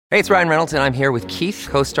Hey, it's Ryan Reynolds, and I'm here with Keith,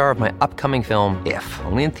 co-star of my upcoming film, If,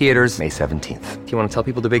 only in theaters May 17th. Do you want to tell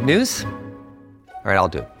people the big news? All right, I'll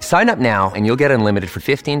do it. Sign up now and you'll get unlimited for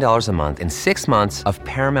 $15 a month and 6 months of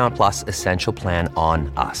Paramount Plus Essential Plan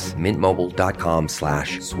on us.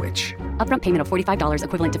 MintMobile.com/switch. Upfront payment of $45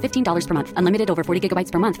 equivalent to $15 per month. Unlimited over 40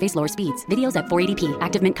 gigabytes per month. Face lower speeds. Videos at 480p.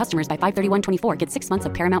 Active Mint customers by 531.24 get 6 months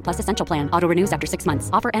of Paramount Plus Essential Plan. Auto renews after 6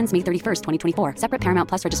 months. Offer ends May 31st, 2024. Separate Paramount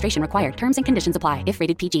Plus registration required. Terms and conditions apply if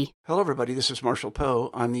rated PG. Hello, everybody. This is Marshall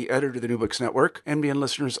Poe. I'm the editor of the New Books Network. NBN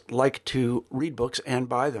listeners like to read books and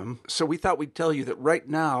buy them. So we thought we'd tell you that right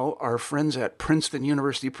now, our friends at Princeton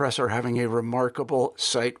University Press are having a remarkable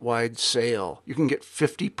site-wide sale. You can get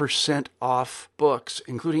 50% off books,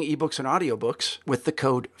 including ebooks and audiobooks, with the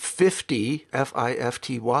code 50,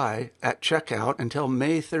 F-I-F-T-Y, at checkout until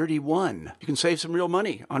May 31. You can save some real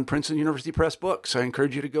money on Princeton University Press books. I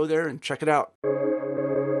encourage you to go there and check it out.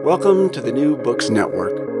 Welcome to the New Books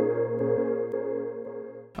Network.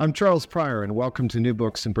 I'm Charles Pryor, and welcome to New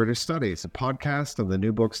Books in British Studies, a podcast of the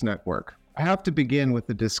New Books Network. I have to begin with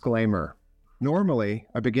a disclaimer. Normally,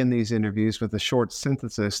 I begin these interviews with a short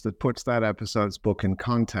synthesis that puts that episode's book in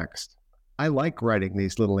context. I like writing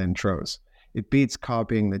these little intros. It beats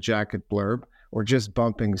copying the jacket blurb or just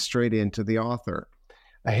bumping straight into the author.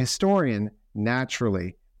 A historian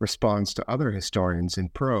naturally responds to other historians in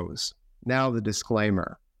prose. Now the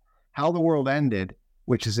disclaimer. How the World Ended,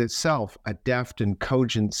 which is itself a deft and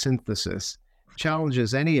cogent synthesis,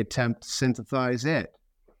 challenges any attempt to synthesize it.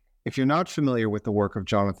 If you're not familiar with the work of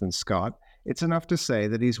Jonathan Scott, it's enough to say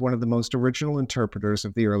that he's one of the most original interpreters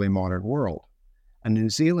of the early modern world. A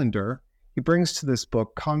New Zealander, he brings to this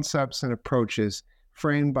book concepts and approaches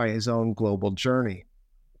framed by his own global journey.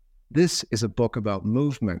 This is a book about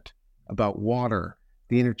movement, about water,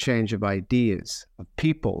 the interchange of ideas, of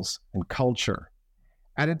peoples, and culture.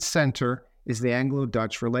 At its center is the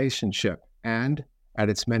Anglo-Dutch relationship, and, at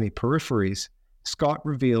its many peripheries, Scott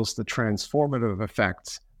reveals the transformative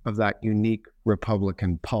effects of that unique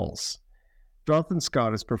Republican pulse. Jonathan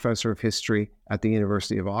Scott is professor of history at the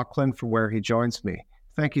University of Auckland, from where he joins me.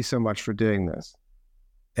 Thank you so much for doing this.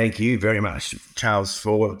 Thank you very much, Charles,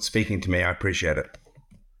 for speaking to me. I appreciate it.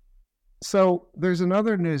 So there's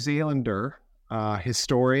another New Zealander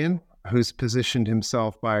historian who's positioned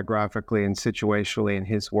himself biographically and situationally in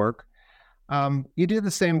his work. You do the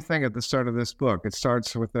same thing at the start of this book. It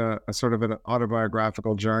starts with a sort of an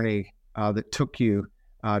autobiographical journey that took you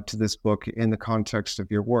to this book in the context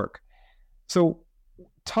of your work. So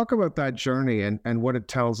talk about that journey and what it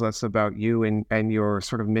tells us about you and your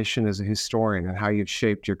sort of mission as a historian and how you've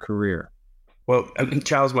shaped your career. Well,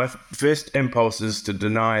 Charles, my first impulse is to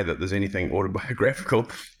deny that there's anything autobiographical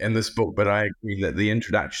in this book, but I agree that the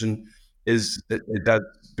introduction it does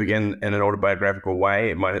begin in an autobiographical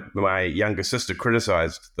way. My younger sister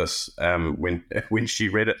criticized this when she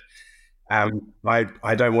read it. I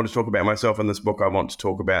don't want to talk about myself in this book. I want to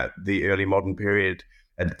talk about the early modern period,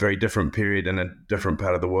 a very different period in a different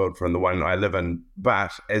part of the world from the one I live in.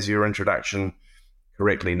 But as your introduction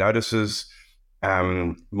correctly notices,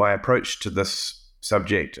 my approach to this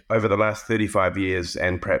subject over the last 35 years,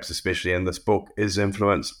 and perhaps especially in this book, is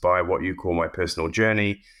influenced by what you call my personal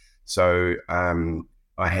journey. So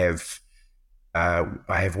I have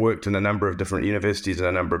worked in a number of different universities in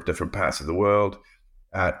a number of different parts of the world.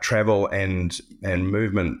 Travel and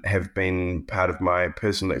movement have been part of my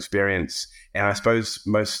personal experience. And I suppose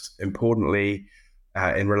most importantly,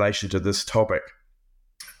 in relation to this topic,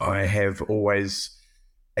 I have always,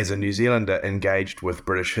 as a New Zealander, engaged with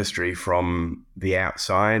British history from the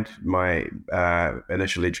outside. My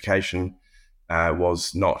initial education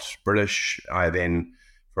was not British. I then,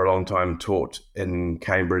 for a long time, taught in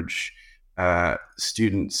Cambridge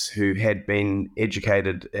students who had been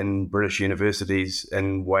educated in British universities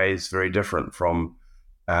in ways very different from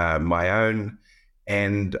my own.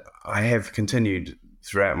 And I have continued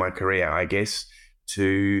throughout my career, I guess,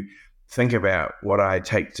 to think about what I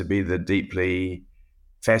take to be the deeply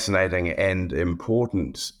fascinating and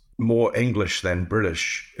important, more English than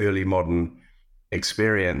British early modern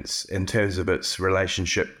experience in terms of its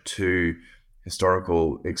relationship to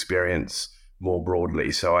historical experience more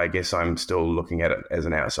broadly. So I guess I'm still looking at it as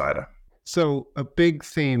an outsider. So a big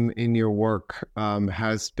theme in your work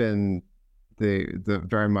has been the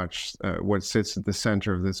very much what sits at the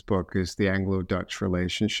center of this book is the Anglo-Dutch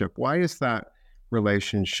relationship. Why is that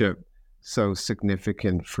relationship so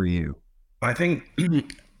significant for you? I think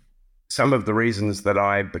some of the reasons that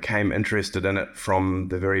I became interested in it from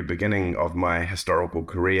the very beginning of my historical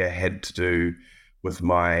career had to do with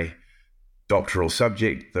my doctoral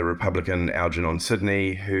subject, the Republican Algernon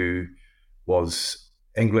Sidney, who was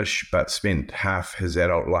English, but spent half his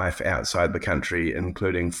adult life outside the country,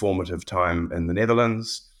 including formative time in the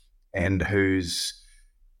Netherlands, and whose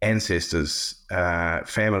ancestors,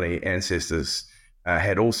 family ancestors,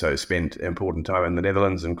 had also spent important time in the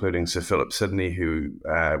Netherlands, including Sir Philip Sidney, who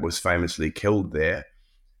was famously killed there.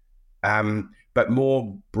 But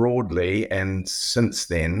more broadly, and since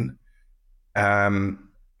then,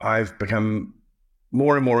 I've become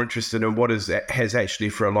more and more interested in what has actually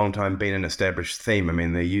for a long time been an established theme. I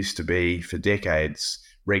mean, there used to be for decades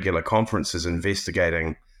regular conferences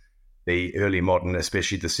investigating the early modern,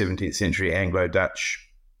 especially the 17th century Anglo-Dutch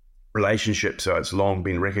relationship. So it's long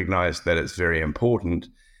been recognized that it's very important.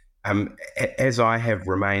 As I have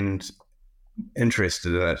remained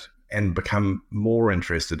interested in it and become more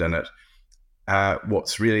interested in it,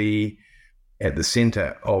 what's really at the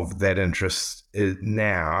center of that interest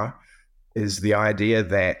now is the idea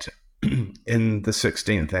that in the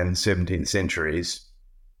 16th and 17th centuries,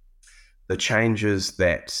 the changes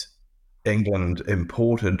that England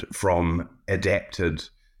imported from adapted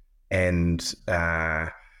and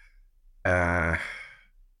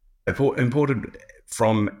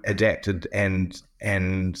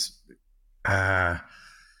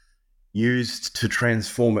used to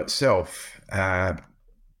transform itself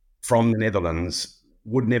from the Netherlands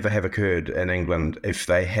would never have occurred in England if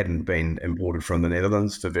they hadn't been imported from the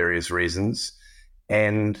Netherlands for various reasons.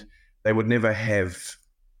 And they would never have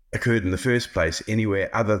occurred in the first place anywhere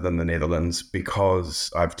other than the Netherlands,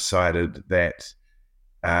 because I've decided that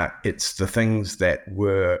it's the things that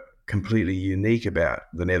were completely unique about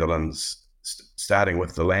the Netherlands, starting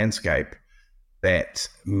with the landscape, that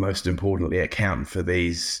most importantly account for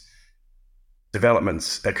these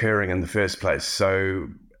developments occurring in the first place. So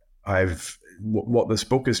what this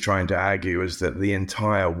book is trying to argue is that the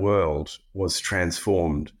entire world was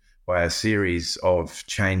transformed by a series of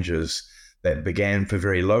changes that began for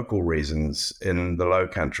very local reasons in the Low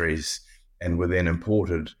Countries and were then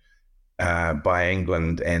imported by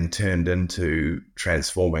England and turned into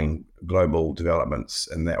transforming global developments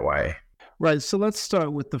in that way. Right. So let's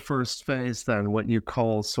start with the first phase then, what you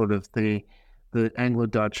call sort of the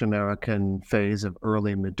Anglo-Dutch American phase of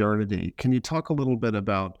early modernity. Can you talk a little bit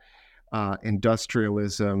about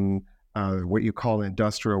industrialism, what you call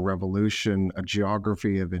industrial revolution, a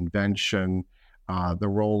geography of invention, the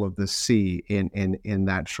role of the sea in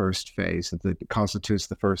that first phase that constitutes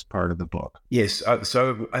the first part of the book? Yes.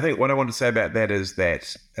 So I think what I want to say about that is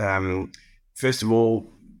that, first of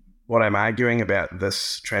all, what I'm arguing about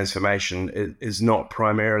this transformation is not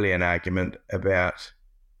primarily an argument about,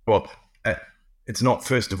 it's not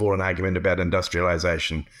first of all an argument about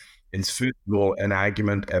industrialization. It's first of all an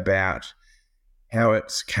argument about how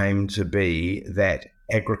it came to be that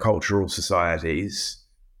agricultural societies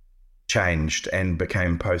changed and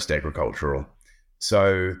became post-agricultural.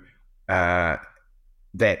 So that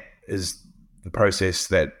is the process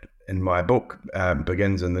that in my book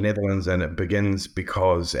begins in the Netherlands, and it begins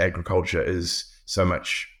because agriculture is so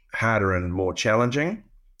much harder and more challenging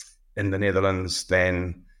in the Netherlands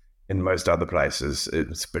than in most other places.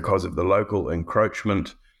 It's because of the local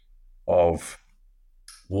encroachment of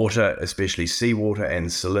water, especially seawater and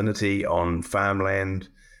salinity on farmland,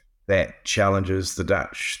 that challenges the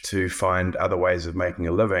Dutch to find other ways of making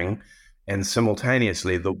a living. And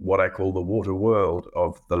simultaneously, what I call the water world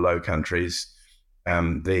of the Low Countries,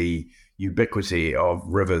 the ubiquity of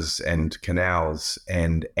rivers and canals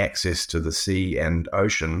and access to the sea and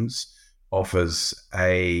oceans, offers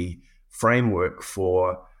a framework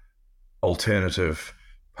for alternative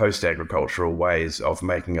post-agricultural ways of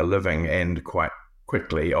making a living, and quite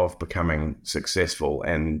quickly of becoming successful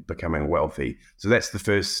and becoming wealthy. So that's the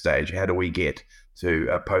first stage. How do we get to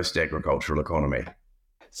a post-agricultural economy?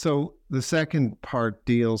 So the second part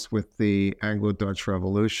deals with the Anglo-Dutch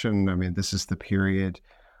Revolution. I mean, this is the period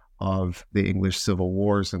of the English Civil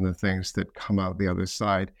Wars and the things that come out the other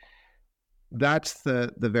side. That's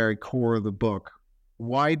the very core of the book.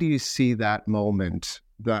 Why do you see that moment,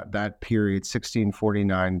 that period,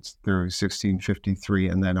 1649 through 1653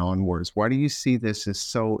 and then onwards? Why do you see this as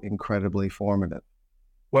so incredibly formative?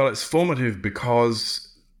 Well, it's formative because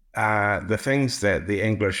the things that the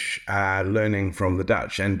English are learning from the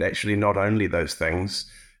Dutch, and actually not only those things,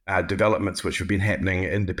 developments which have been happening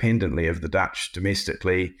independently of the Dutch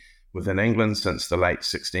domestically within England since the late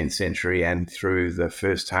 16th century and through the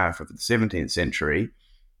first half of the 17th century,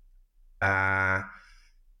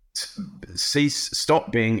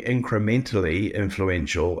 stop being incrementally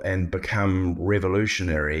influential and become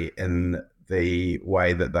revolutionary in the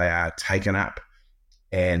way that they are taken up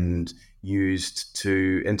and used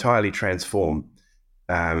to entirely transform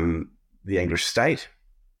the English state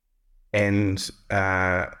And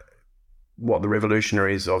what the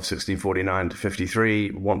revolutionaries of 1649 to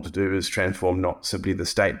 53 want to do is transform not simply the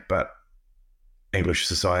state, but English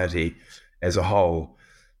society as a whole.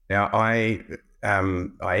 Now, I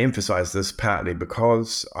emphasize this partly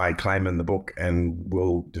because I claim in the book, and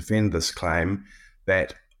will defend this claim,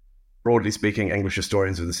 that broadly speaking, English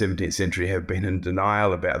historians of the 17th century have been in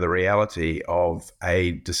denial about the reality of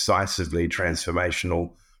a decisively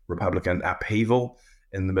transformational Republican upheaval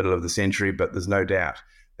in the middle of the century, but there's no doubt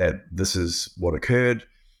that this is what occurred.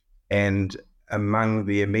 And among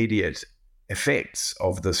the immediate effects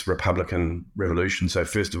of this Republican revolution, so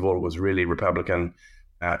first of all, it was really Republican.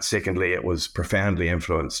 Secondly, it was profoundly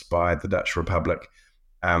influenced by the Dutch Republic.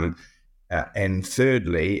 And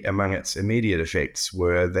thirdly, among its immediate effects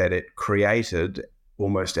were that it created,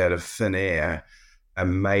 almost out of thin air, a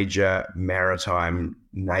major maritime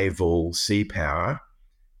naval sea power.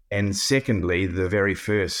 And secondly, the very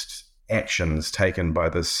first actions taken by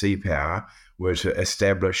this sea power were to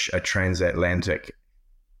establish a transatlantic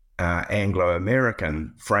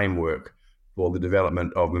Anglo-American framework for the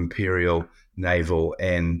development of imperial naval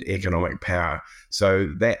and economic power. So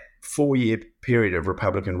that 4-year period of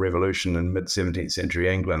Republican revolution in mid-17th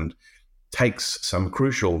century England takes some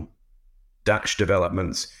crucial Dutch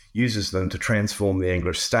developments, uses them to transform the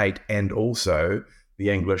English state and also the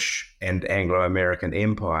English and Anglo-American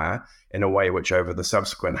empire in a way which over the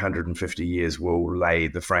subsequent 150 years will lay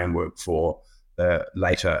the framework for the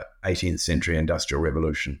later 18th century Industrial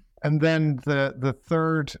Revolution. And then the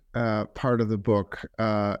third part of the book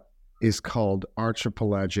is called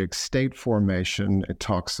Archipelagic State Formation. It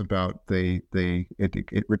talks about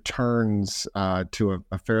it returns to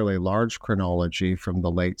a fairly large chronology from the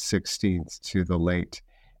late 16th to the late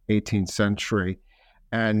 18th century.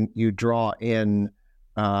 And you draw in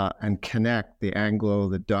and connect the Anglo,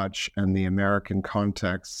 the Dutch, and the American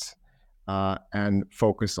contexts and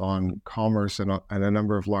focus on commerce and a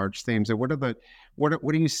number of large themes. And what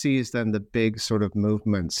do you see as then the big sort of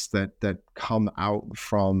movements that come out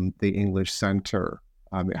from the English center?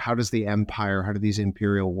 How does the empire, how do these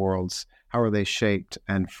imperial worlds, how are they shaped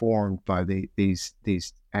and formed by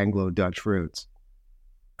these Anglo-Dutch roots?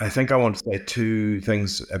 I think I want to say two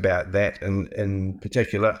things about that in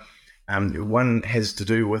particular. One has to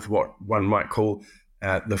do with what one might call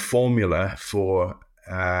the formula for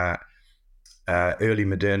early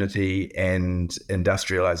modernity and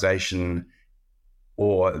industrialization,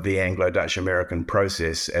 or the Anglo-Dutch American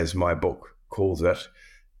process, as my book calls it.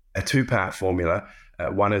 A two-part formula.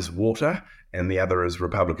 One is water and the other is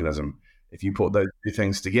republicanism. If you put those two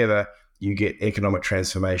things together, you get economic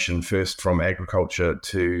transformation, first from agriculture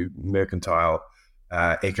to mercantile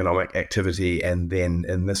economic activity, and then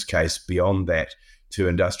in this case, beyond that, to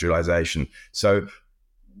industrialization. So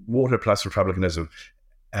water plus republicanism,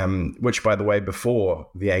 which, by the way, before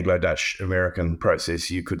the Anglo-Dutch American process,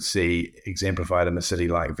 you could see exemplified in a city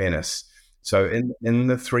like Venice. So in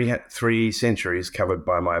the three centuries covered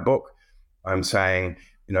by my book, I'm saying,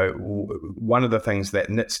 one of the things that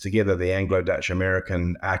knits together the Anglo-Dutch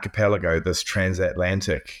American archipelago, this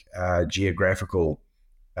transatlantic geographical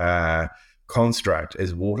construct,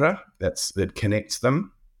 is water. That connects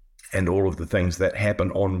them and all of the things that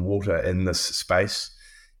happen on water in this space.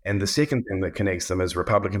 And the second thing that connects them is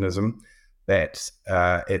republicanism, that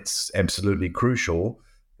it's absolutely crucial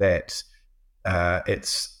that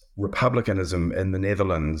it's republicanism in the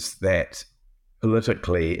Netherlands that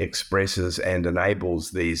politically expresses and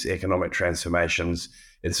enables these economic transformations.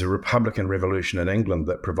 It's a Republican revolution in England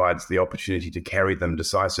that provides the opportunity to carry them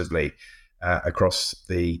decisively across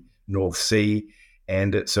the North Sea.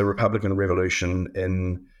 And it's a Republican revolution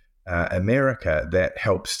in America that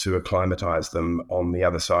helps to acclimatize them on the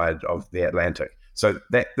other side of the Atlantic. So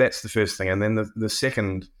that's the first thing. And then the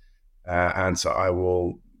second answer I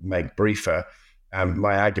will make briefer.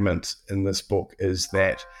 My argument in this book is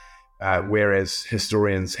that whereas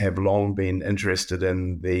historians have long been interested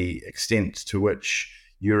in the extent to which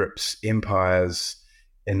Europe's empires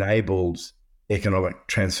enabled economic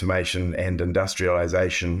transformation and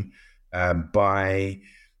industrialization by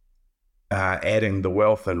adding the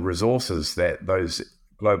wealth and resources that those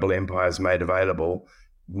global empires made available,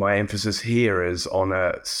 my emphasis here is on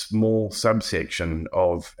a small subsection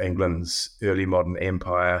of England's early modern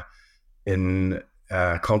empire in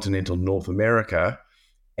continental North America,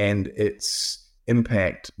 and its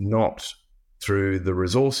impact not through the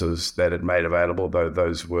resources that it made available, though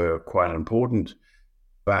those were quite important,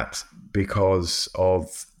 but because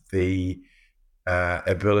of the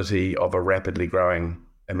ability of a rapidly growing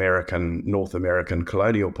North American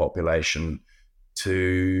colonial population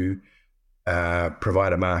to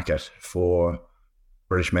provide a market for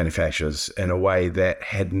British manufacturers in a way that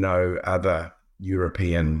had no other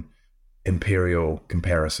European imperial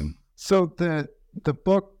comparison. So the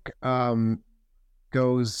book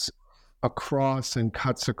goes across and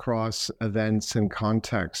cuts across events and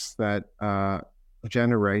contexts that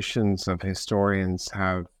generations of historians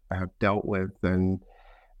have dealt with and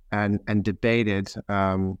debated.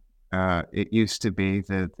 It used to be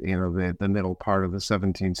that the middle part of the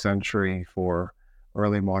 17th century for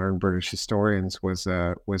early modern British historians was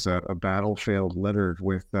a battlefield littered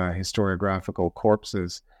with historiographical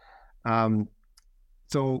corpses.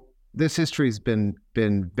 So this history has been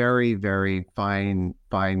very, very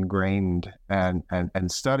fine-grained and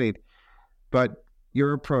studied, but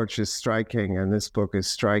your approach is striking, and this book is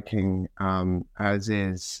striking, as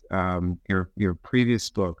is your previous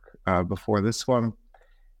book before this one.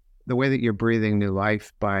 The way that you're breathing new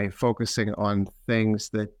life by focusing on things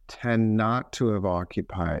that tend not to have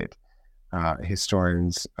occupied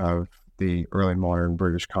historians of the early modern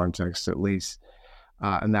British context, at least.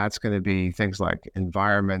 And that's going to be things like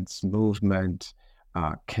environments, movement,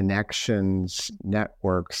 connections,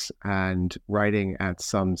 networks, and writing at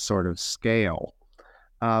some sort of scale.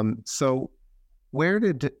 So where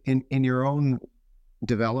did, in your own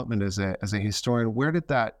development as a historian, where did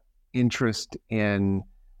that interest in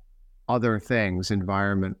other things,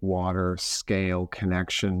 environment, water, scale,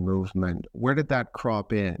 connection, movement, where did that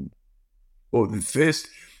crop in? Well, first,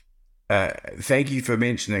 thank you for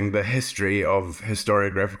mentioning the history of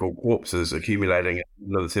historiographical corpses accumulating in the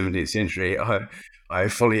middle of the 17th century. I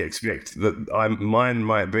fully expect that mine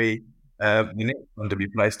might be the next one to be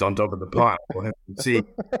placed on top of the pile. We'll have to see.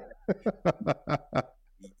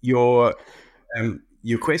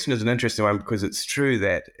 Your question is an interesting one because it's true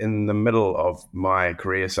that in the middle of my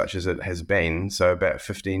career, such as it has been, so about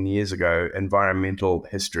 15 years ago, environmental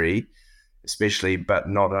history, especially, but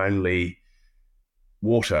not only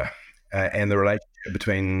water and the relationship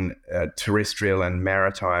between terrestrial and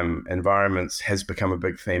maritime environments has become a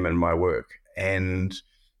big theme in my work. And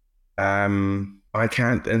I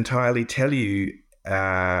can't entirely tell you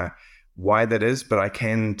why that is, but I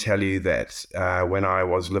can tell you that when I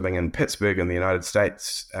was living in Pittsburgh in the United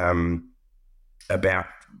States about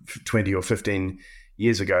 20 or 15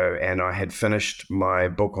 years ago, and I had finished my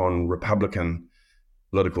book on Republican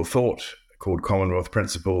political thought called Commonwealth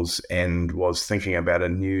Principles and was thinking about a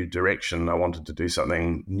new direction. I wanted to do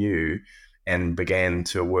something new and began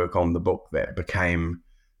to work on the book that became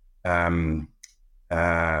When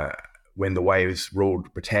the Waves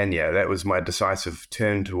Ruled Britannia. That was my decisive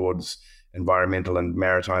turn towards environmental and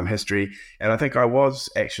maritime history. And I think I was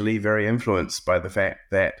actually very influenced by the fact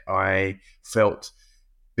that I felt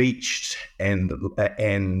beached and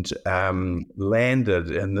landed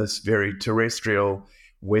in this very terrestrial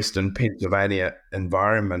Western Pennsylvania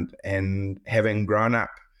environment, and having grown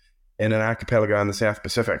up in an archipelago in the South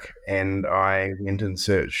Pacific, and I went in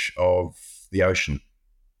search of the ocean.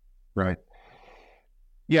 Right.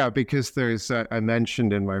 Yeah, because there's, I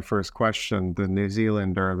mentioned in my first question, the New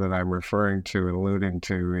Zealander that I'm referring to and alluding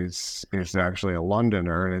to is actually a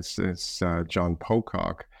Londoner, and it's John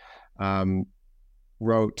Pocock.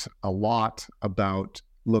 Wrote a lot about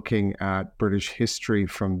looking at British history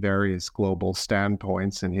from various global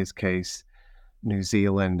standpoints, in his case, New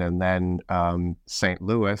Zealand, and then St.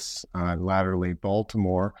 Louis, latterly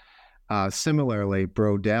Baltimore. Similarly,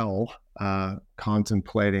 Brodell,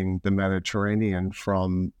 contemplating the Mediterranean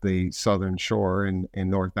from the southern shore in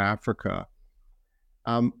North Africa.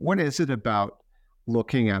 What is it about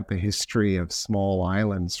looking at the history of small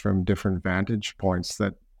islands from different vantage points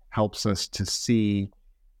that helps us to see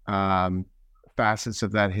facets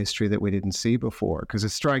of that history that we didn't see before? Because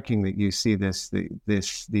it's striking that you see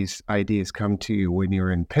these ideas come to you when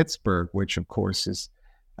you're in Pittsburgh, which of course is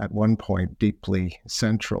at one point deeply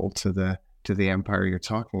central to the empire you're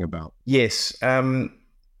talking about. Yes.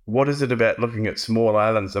 What is it about looking at small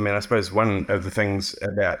islands? I mean, I suppose one of the things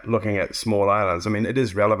about looking at small islands, I mean, it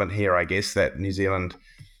is relevant here, I guess, that New Zealand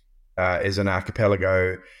is an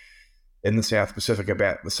archipelago in the South Pacific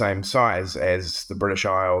about the same size as the British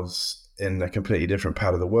Isles in a completely different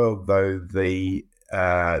part of the world, though the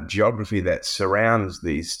geography that surrounds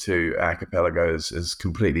these two archipelagos is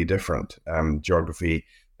completely different. Geography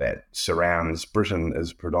that surrounds Britain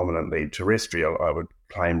is predominantly terrestrial, I would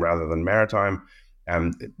claim, rather than maritime.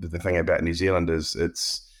 The thing about New Zealand is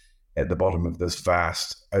it's at the bottom of this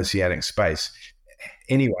vast oceanic space.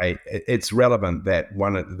 Anyway, it's relevant that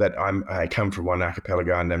I come from one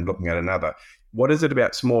archipelago and I'm looking at another. What is it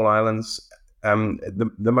about small islands?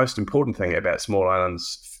 The most important thing about small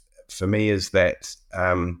islands for me is that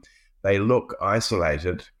they look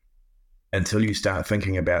isolated until you start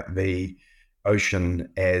thinking about the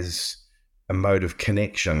ocean as a mode of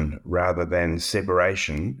connection rather than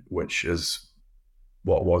separation, which is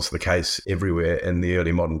what was the case everywhere in the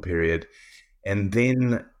early modern period. And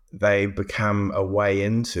then they become a way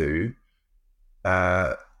into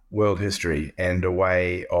world history and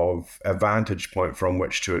a vantage point from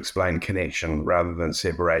which to explain connection rather than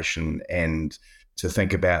separation, and to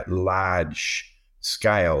think about large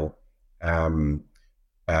scale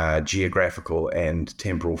geographical and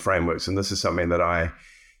temporal frameworks. And this is something that I,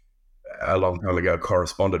 a long time ago,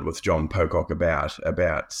 corresponded with John Pocock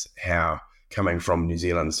about how coming from New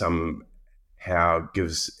Zealand somehow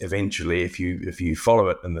gives, eventually, if you follow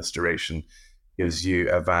it in this direction, gives you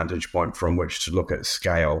a vantage point from which to look at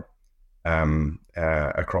scale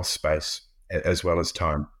across space as well as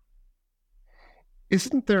time.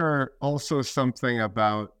 Isn't there also something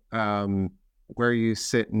about where you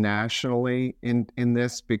sit nationally in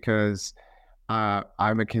this? Because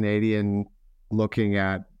I'm a Canadian looking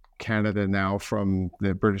at Canada now from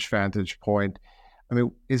the British vantage point. I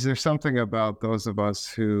mean, is there something about those of us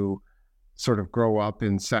who sort of grow up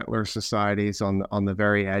in settler societies on the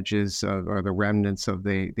very edges of, or the remnants of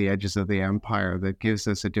the edges of the empire, that gives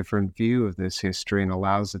us a different view of this history and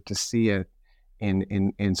allows it to see it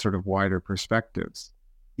in sort of wider perspectives?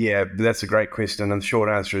 Yeah, that's a great question. And the short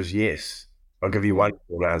answer is yes. I'll give you one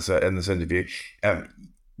short answer in this interview.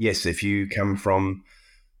 Yes, if you come from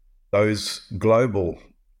those global,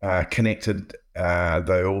 connected,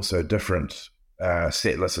 though also different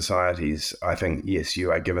settler societies, I think, yes, you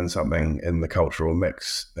are given something in the cultural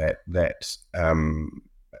mix that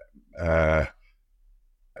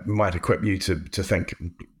might equip you to think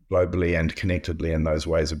globally and connectedly in those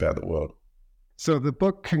ways about the world. So the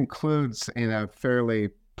book concludes in a fairly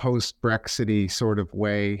post-Brexity sort of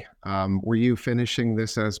way. Were you finishing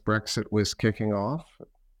this as Brexit was kicking off?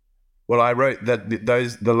 Well, I wrote that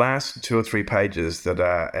the last 2 or 3 pages that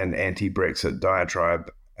are an anti-Brexit diatribe.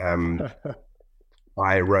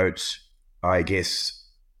 I wrote, I guess,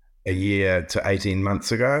 a year to 18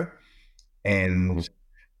 months ago, and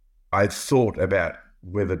I thought about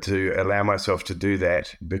whether to allow myself to do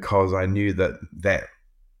that because I knew that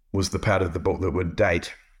was the part of the book that would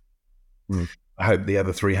date. I hope the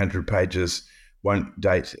other 300 pages won't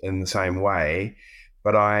date in the same way,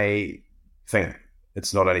 but I think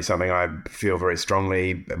it's not only something I feel very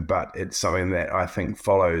strongly, but it's something that I think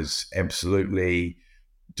follows absolutely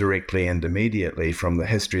directly and immediately from the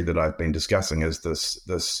history that I've been discussing, is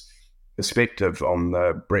this perspective on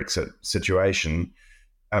the Brexit situation.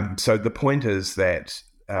 So the point is that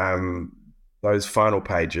those final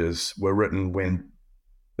pages were written when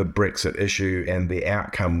the Brexit issue and the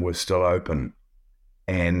outcome was still open.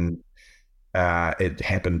 And it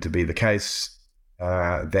happened to be the case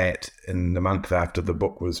that in the month after the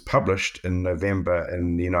book was published in November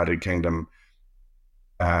in the United Kingdom,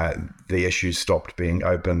 the issue stopped being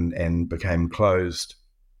open and became closed.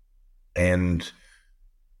 And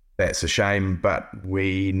that's a shame, but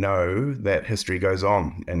we know that history goes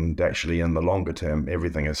on, and actually in the longer term,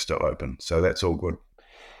 everything is still open. So that's all good.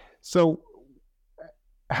 So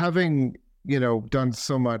having, done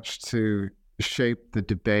so much to shape the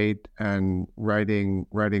debate and writing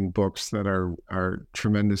books that are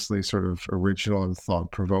tremendously sort of original and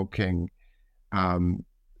thought-provoking,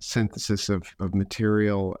 synthesis of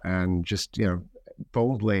material, and just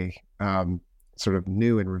boldly sort of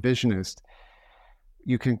new and revisionist,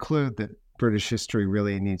 you conclude that British history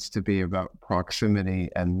really needs to be about proximity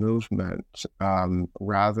and movement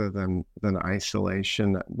rather than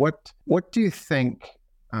isolation. What do you think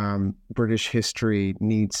British history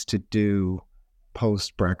needs to do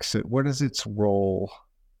post-Brexit? What is its role?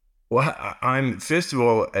 Well, first of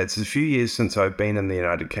all, it's a few years since I've been in the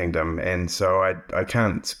United Kingdom, and so I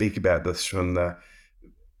can't speak about this from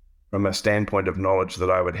a standpoint of knowledge that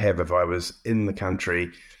I would have if I was in the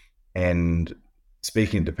country and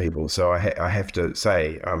speaking to people. So I have to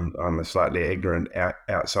say I'm a slightly ignorant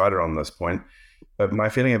outsider on this point. But my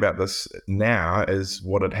feeling about this now is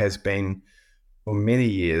what it has been for many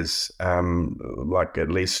years, like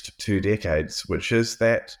at least 2 decades, which is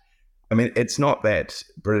that, it's not that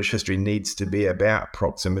British history needs to be about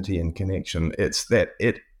proximity and connection. It's that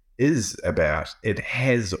it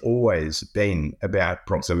has always been about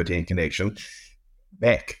proximity and connection.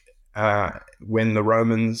 Back when the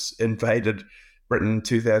Romans invaded Britain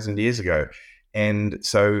 2,000 years ago. And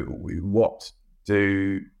so what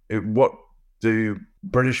do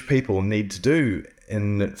British people need to do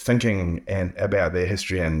in thinking and about their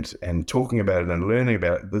history and talking about it and learning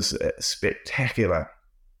about this spectacular,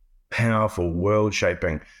 powerful,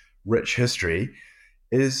 world-shaping, rich history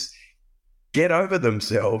is get over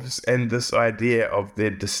themselves and this idea of their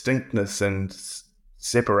distinctness and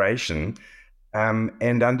separation,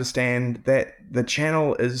 and understand that the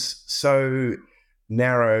channel is so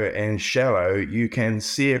narrow and shallow, you can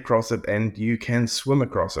see across it and you can swim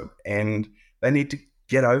across it. And they need to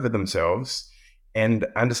get over themselves and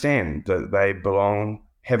understand that they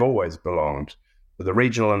have always belonged to the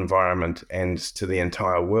regional environment and to the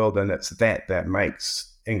entire world. And it's that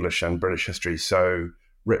makes English and British history so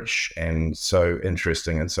rich and so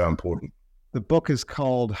interesting and so important. The book is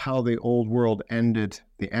called How the Old World Ended,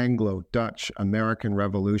 the Anglo-Dutch-American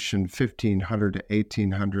Revolution, 1500 to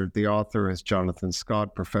 1800. The author is Jonathan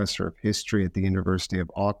Scott, professor of history at the University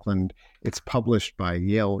of Auckland. It's published by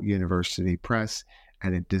Yale University Press,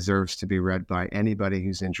 and it deserves to be read by anybody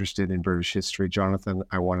who's interested in British history. Jonathan,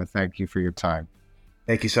 I want to thank you for your time.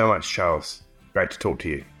 Thank you so much, Charles. Great to talk to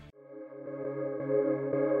you.